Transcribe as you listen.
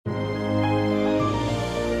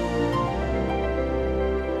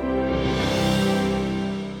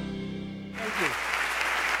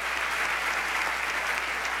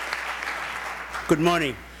Good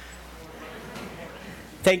morning.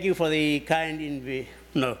 Thank you for the kind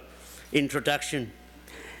introduction.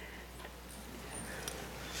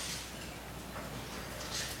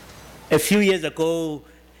 A few years ago,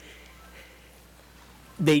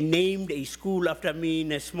 they named a school after me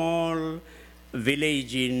in a small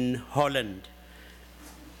village in Holland.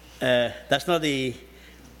 That's not the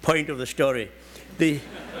point of the story. The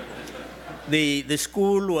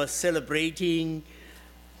school was celebrating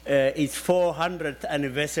its 400th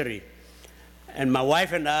anniversary. And my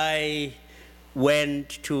wife and I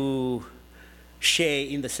went to share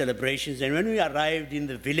in the celebrations. And when we arrived in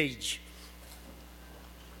the village,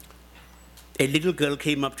 a little girl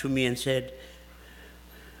came up to me and said,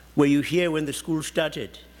 "Were you here when the school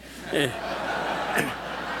started?"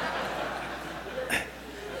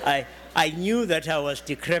 I knew that I was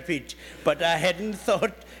decrepit, but I hadn't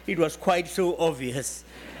thought it was quite so obvious.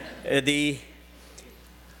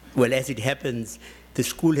 Well, as it happens, the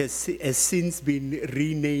school has since been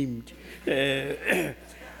renamed.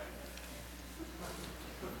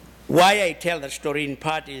 Why I tell that story in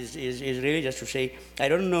part is really just to say, I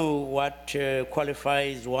don't know what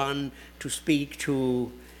qualifies one to speak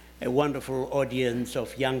to a wonderful audience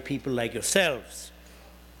of young people like yourselves.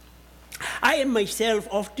 I am myself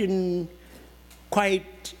often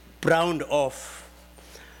quite browned off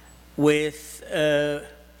with the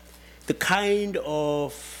kind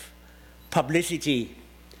of publicity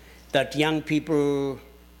that young people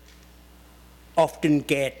often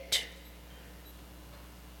get,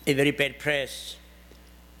 a very bad press,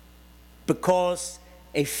 because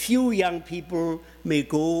a few young people may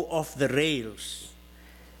go off the rails.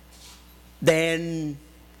 Then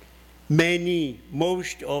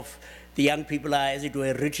most of the young people are, as it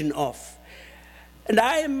were, written off. And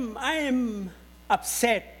I am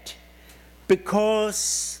upset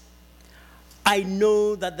because I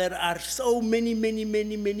know that there are so many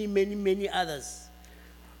others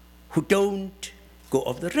who don't go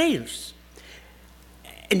off the rails.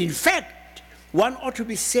 And in fact, one ought to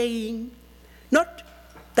be saying, not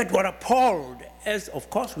that we're appalled, as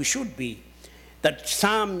of course we should be, that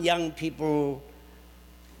some young people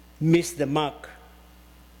miss the mark.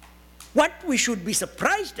 What we should be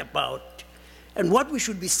surprised about and what we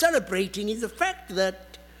should be celebrating is the fact that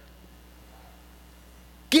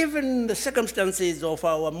given the circumstances of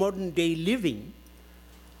our modern day living,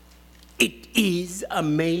 it is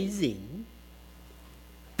amazing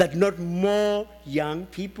that not more young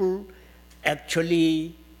people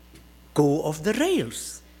actually go off the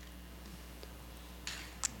rails.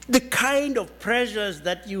 The kind of pressures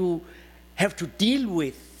that you have to deal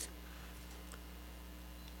with,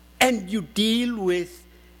 and you deal with,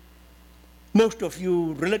 most of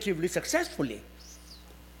you, relatively successfully,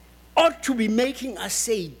 ought to be making us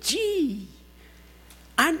say, gee,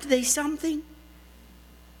 aren't they something?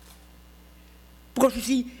 Because you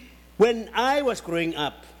see, when I was growing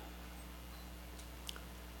up,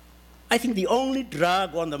 I think the only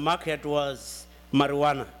drug on the market was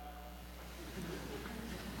marijuana.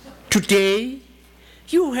 Today,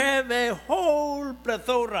 you have a whole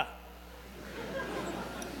plethora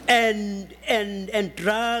and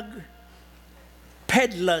drug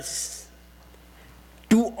peddlers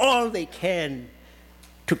do all they can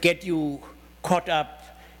to get you caught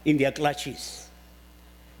up in their clutches.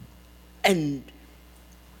 And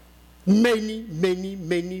many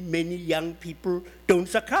young people don't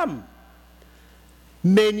succumb.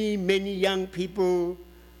 Many young people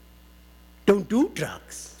don't do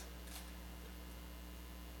drugs.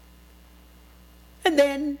 And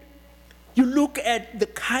then you look at the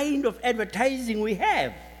kind of advertising we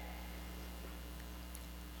have.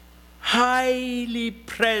 Highly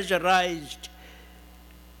pressurized.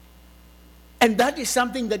 And that is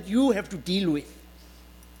something that you have to deal with.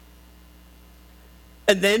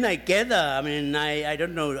 And then I gather, I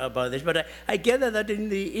don't know about this, but I gather that in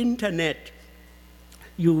the internet,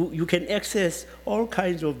 you can access all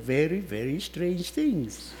kinds of very strange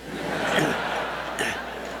things.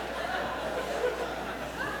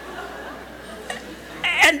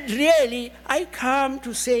 And really, I come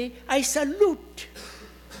to say, I salute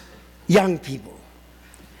young people.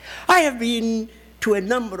 I have been to a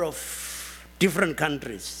number of different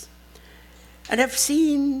countries and have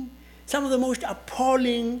seen some of the most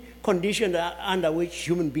appalling conditions under which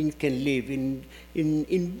human beings can live in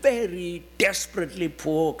very desperately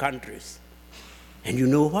poor countries. And you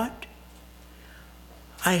know what?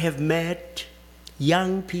 I have met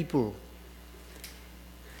young people,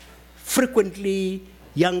 frequently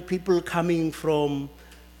young people coming from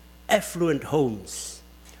affluent homes,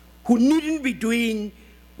 who needn't be doing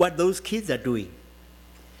what those kids are doing.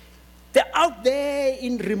 They're out there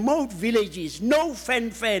in remote villages, no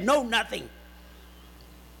fanfare, no nothing,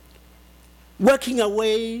 working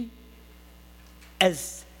away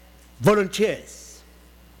as volunteers,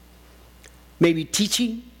 maybe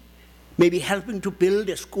teaching, maybe helping to build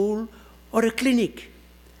a school or a clinic.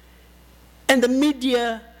 And the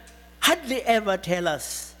media hardly ever tell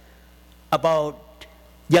us about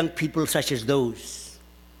young people such as those.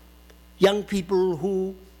 Young people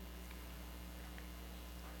who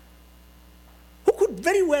could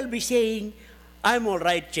very well be saying, I'm all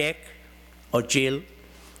right, Jack, or Jill.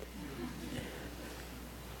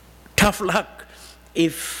 Tough luck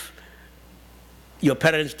if your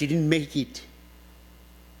parents didn't make it.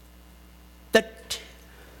 That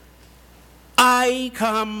I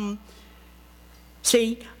come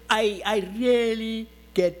saying, I really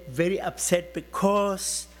get very upset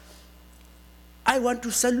because I want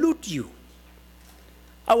to salute you.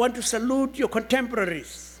 I want to salute your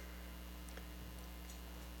contemporaries.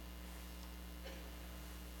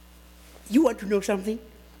 You want to know something?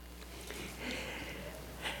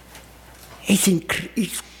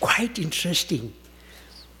 It's quite interesting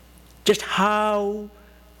just how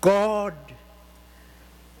God,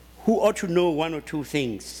 who ought to know one or two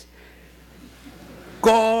things,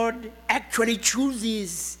 God actually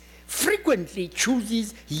frequently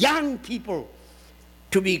chooses young people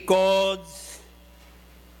to be God's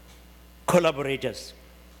collaborators.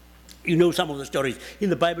 You know some of the stories. In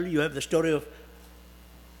the Bible, you have the story of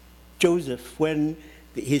Joseph when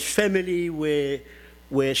his family were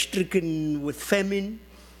stricken with famine.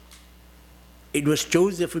 It was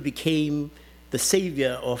Joseph who became the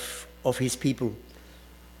savior of his people.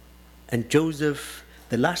 And Joseph,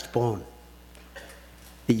 the last born,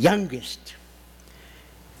 the youngest.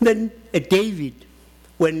 Then David,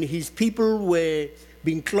 when his people were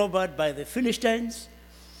being clobbered by the Philistines,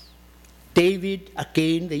 David,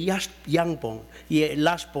 again, the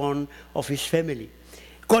last born of his family.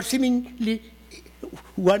 God seemingly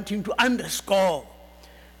wanting to underscore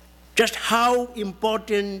just how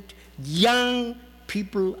important young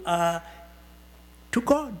people are to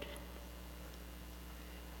God.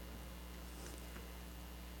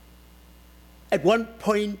 At one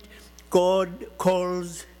point, God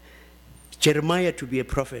calls Jeremiah to be a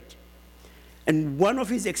prophet. And one of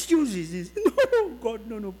his excuses is, no, God,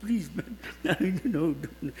 no, please, man.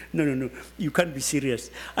 No, you can't be serious.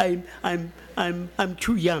 I'm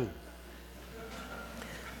too young.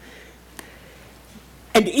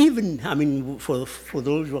 And even, for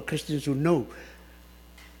those who are Christians who know,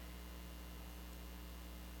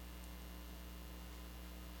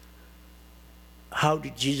 how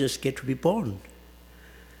did Jesus get to be born?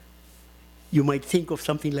 You might think of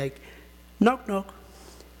something like, knock, knock.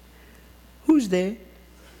 Who's there?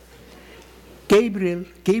 Gabriel.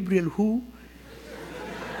 Gabriel who?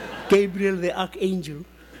 Gabriel the archangel.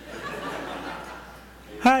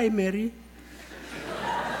 Hi, Mary.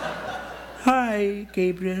 Hi,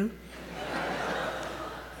 Gabriel.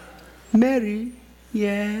 Mary,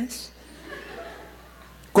 yes.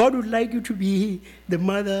 God would like you to be the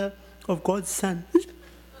mother of God's son.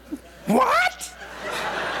 What?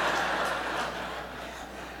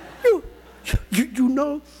 You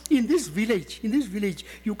know, in this village,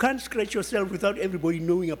 you can't scratch yourself without everybody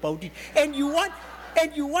knowing about it. And you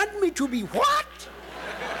want me to be what?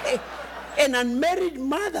 An unmarried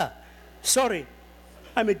mother? Sorry,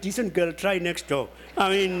 I'm a decent girl. Try next door.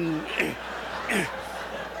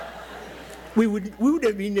 We would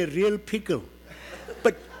have been a real pickle.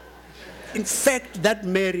 But in fact, that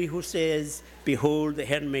Mary who says, "Behold, the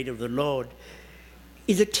handmaid of the Lord,"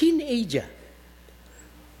 is a teenager.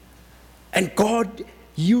 And God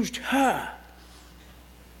used her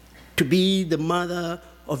to be the mother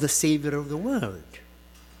of the Savior of the world.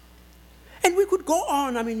 And we could go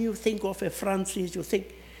on. You think of a Francis,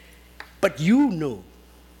 but you know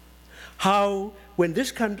how when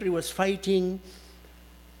this country was fighting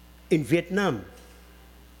in Vietnam,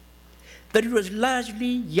 that it was largely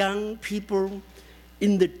young people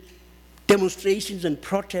in the demonstrations and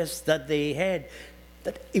protests that they had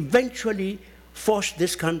that eventually forced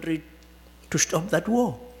this country to stop that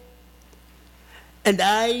war. And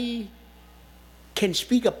I can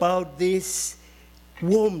speak about this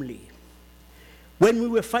warmly. When we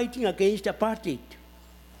were fighting against apartheid,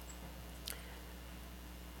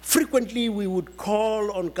 frequently we would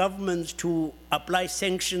call on governments to apply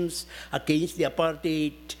sanctions against the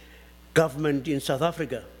apartheid government in South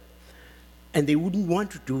Africa, and they wouldn't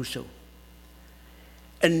want to do so.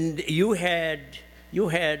 And you had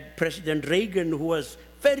President Reagan, who was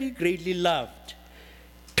very greatly loved,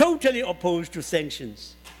 totally opposed to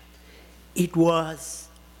sanctions. It was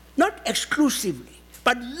not exclusively,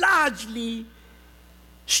 but largely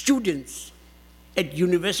students at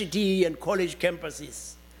university and college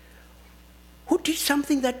campuses who did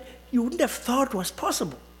something that you wouldn't have thought was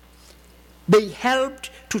possible. They helped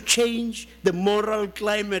to change the moral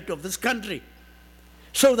climate of this country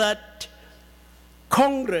so that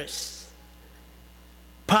Congress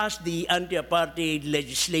passed the anti-apartheid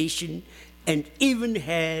legislation and even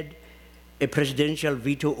had a presidential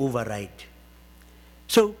veto override.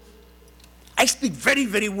 So I speak very,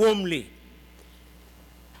 very warmly,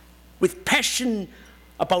 with passion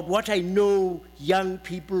about what I know young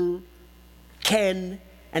people can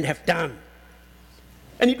and have done.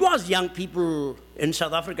 And it was young people in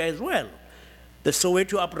South Africa as well. The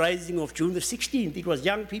Soweto uprising of June the 16th, it was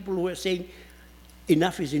young people who were saying,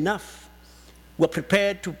 enough is enough. We're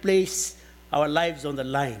prepared to place our lives on the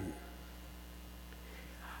line.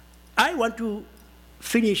 I want to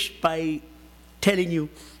finish by telling you,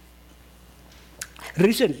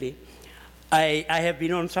 recently, I have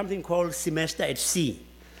been on something called Semester at Sea.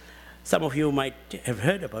 Some of you might have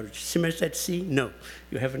heard about it. Semester at Sea? No,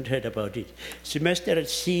 you haven't heard about it. Semester at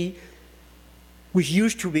Sea, which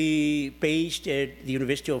used to be based at the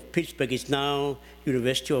University of Pittsburgh, is now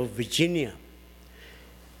University of Virginia.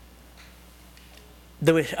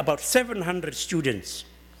 There were about 700 students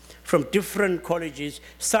from different colleges,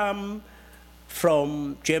 some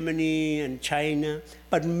from Germany and China,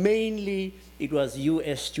 but mainly it was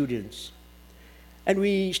US students. And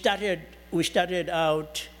we started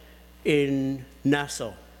out in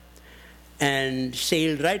Nassau and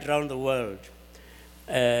sailed right around the world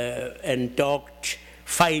and docked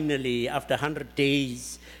finally after 100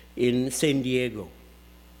 days in San Diego.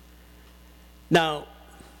 Now,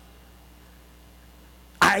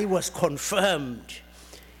 I was confirmed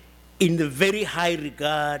in the very high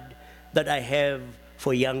regard that I have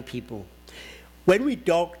for young people. When we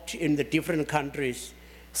docked in the different countries,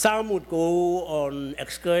 some would go on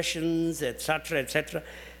excursions, etc.,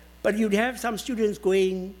 but you'd have some students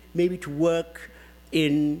going maybe to work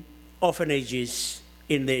in orphanages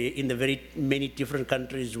in the very many different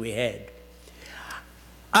countries we had.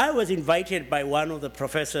 I was invited by one of the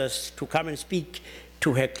professors to come and speak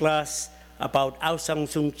to her class about Aung San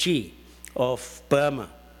Suu Kyi of Burma.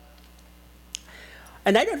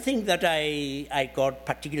 And I don't think that I got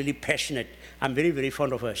particularly passionate. I'm very, very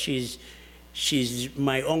fond of her. She's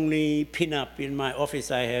my only pin-up in my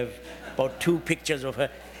office. I have about 2 pictures of her.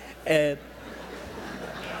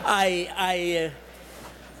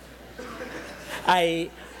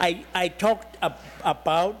 I talked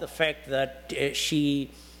about the fact that she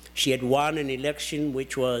had won an election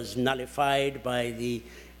which was nullified by the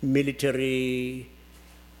military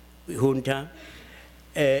junta,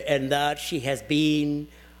 and that she has been,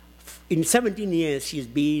 in 17 years, she's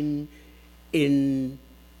been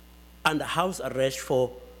under house arrest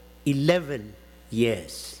for 11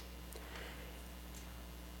 years.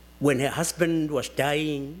 When her husband was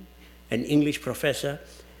dying, an English professor,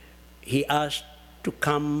 he asked to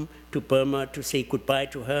come to Burma to say goodbye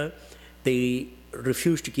to her. They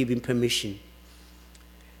refused to give him permission.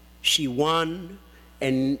 She won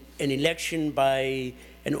an election by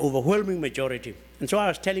an overwhelming majority. And so I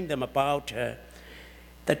was telling them about her,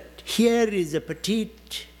 that here is a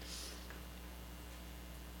petite,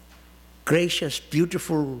 gracious,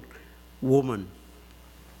 beautiful woman.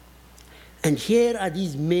 And here are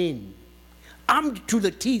these men, armed to the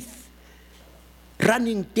teeth,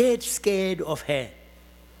 running dead scared of her.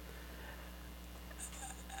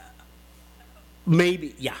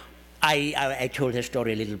 Maybe, yeah, I told her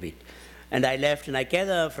story a little bit. And I left, and I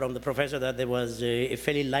gathered from the professor that there was a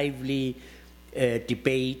fairly lively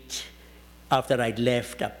debate after I'd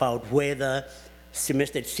left about whether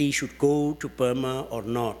Semester at Sea should go to Burma or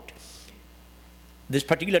not. This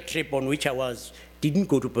particular trip on which I was didn't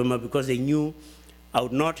go to Burma because they knew I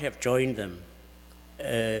would not have joined them.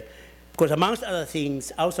 Because amongst other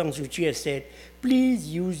things, Aung San Suu Kyi has said, please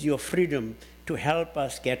use your freedom to help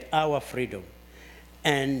us get our freedom.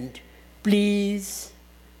 And please,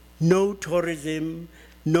 no tourism,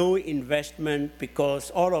 no investment,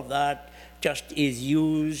 because all of that just is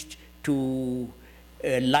used to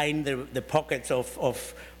line the pockets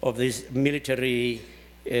of these military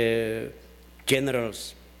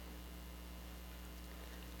generals.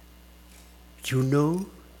 You know,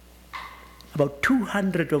 about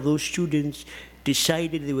 200 of those students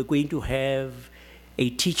decided they were going to have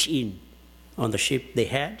a teach-in on the ship they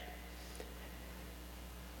had.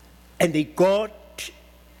 And they got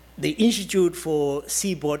the Institute for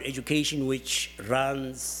Seaboard Education, which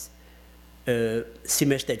runs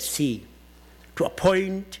Semester at Sea, to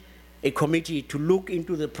appoint a committee to look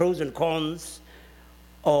into the pros and cons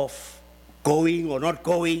of going or not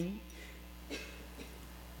going,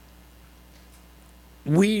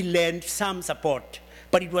 we lent some support.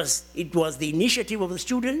 But it was the initiative of the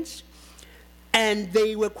students, and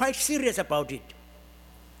they were quite serious about it.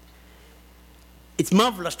 It's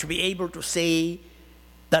marvelous to be able to say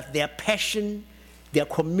that their passion, their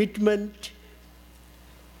commitment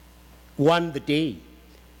won the day,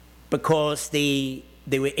 because they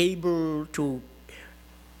were able to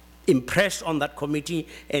impress on that committee,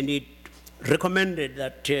 and it recommended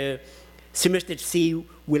that Semester C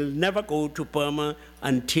will never go to Burma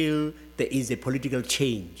until there is a political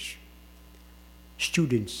change.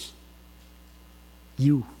 Students,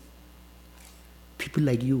 you, people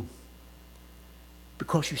like you,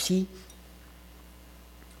 because you see,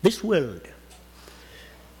 this world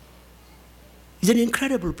is an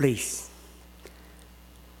incredible place.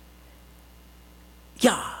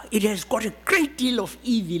 Yeah, it has got a great deal of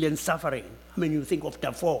evil and suffering. I mean, you think of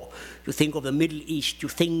Darfur, you think of the Middle East, you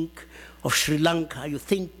think of Sri Lanka, you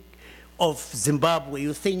think of Zimbabwe,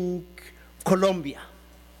 you think Colombia.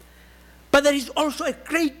 But there is also a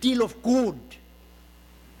great deal of good.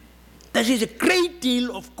 There is a great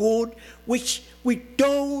deal of good which we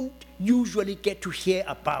don't usually get to hear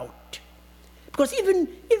about. Because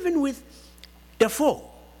even with Darfur,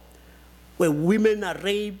 where women are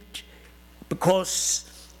raped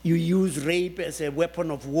because you use rape as a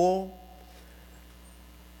weapon of war,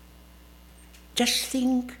 just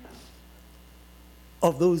think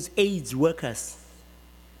of those AIDS workers,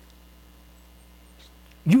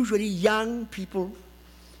 usually young people,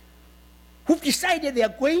 who've decided they are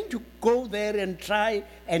going to go there and try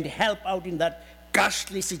and help out in that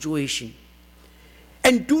ghastly situation,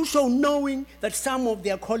 and do so knowing that some of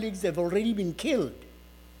their colleagues have already been killed.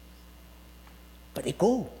 But they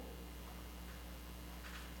go.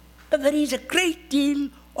 But there is a great deal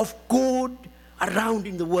of good around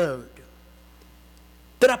in the world.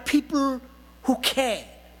 There are people who care.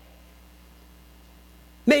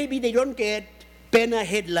 Maybe they don't get banner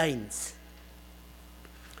headlines,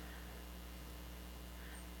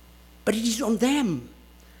 but it is on them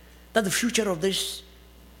that the future of this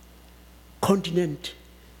continent,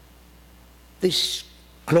 this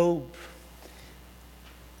globe,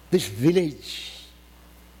 this village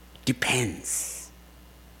depends.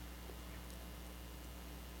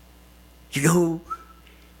 You know,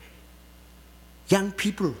 young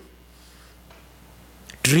people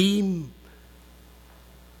dream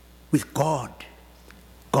with God,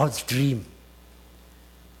 God's dream.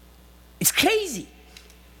 It's crazy.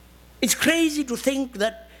 It's crazy to think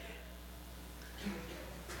that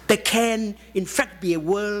there can, in fact, be a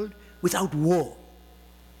world without war.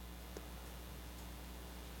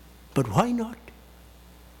 But why not?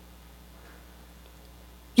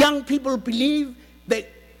 Young people believe that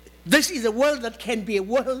this is a world that can be a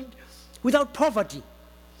world without poverty.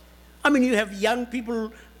 I mean, you have young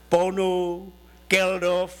people, Bono,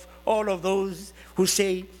 Geldof, all of those who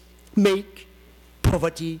say, make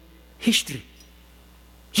poverty history.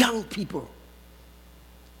 Young people.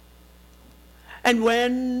 And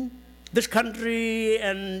when this country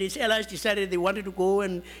and its allies decided they wanted to go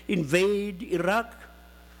and invade Iraq,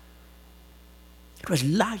 it was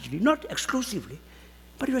largely, not exclusively,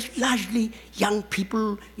 but it was largely young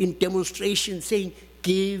people in demonstrations saying,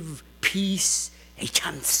 give peace a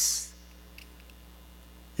chance.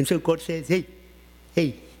 And so God says,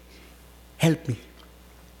 hey, help me.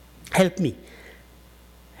 Help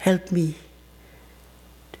me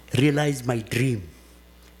realize my dream.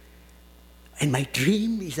 And my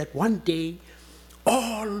dream is that one day,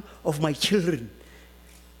 all of my children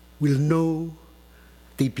will know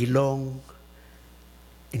they belong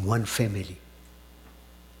in one family.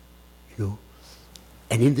 You know?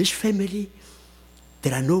 And in this family,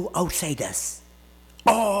 there are no outsiders.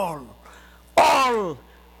 All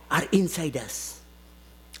are insiders.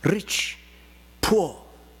 Rich, poor,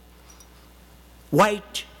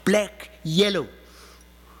 white, black, yellow,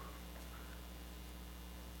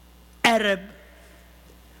 Arab,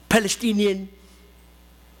 Palestinian,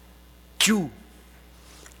 Jew,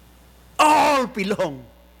 all belong.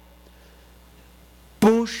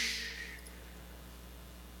 Bush,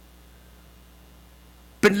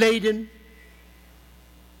 Bin Laden,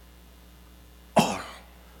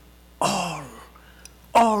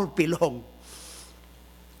 all belong.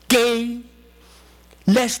 Gay,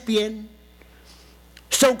 lesbian,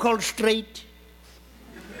 so-called straight,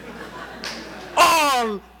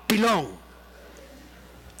 all belong.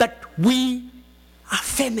 That we are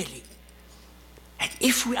family. And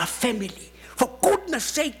if we are family, for goodness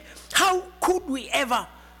sake, how could we ever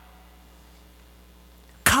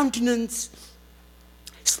countenance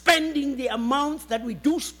spending the amounts that we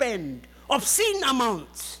do spend obscene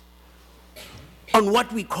amounts on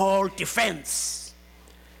what we call defense,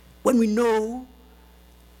 when we know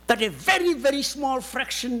that a very, very small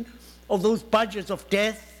fraction of those budgets of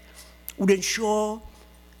death would ensure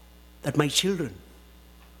that my children,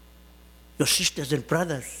 your sisters and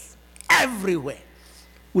brothers, everywhere,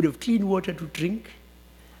 would have clean water to drink,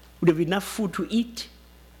 would have enough food to eat,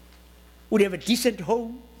 would have a decent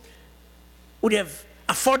home, would have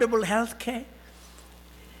affordable health care.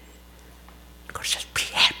 God says,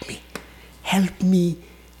 please help me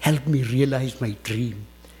realize my dream.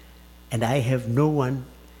 And I have no one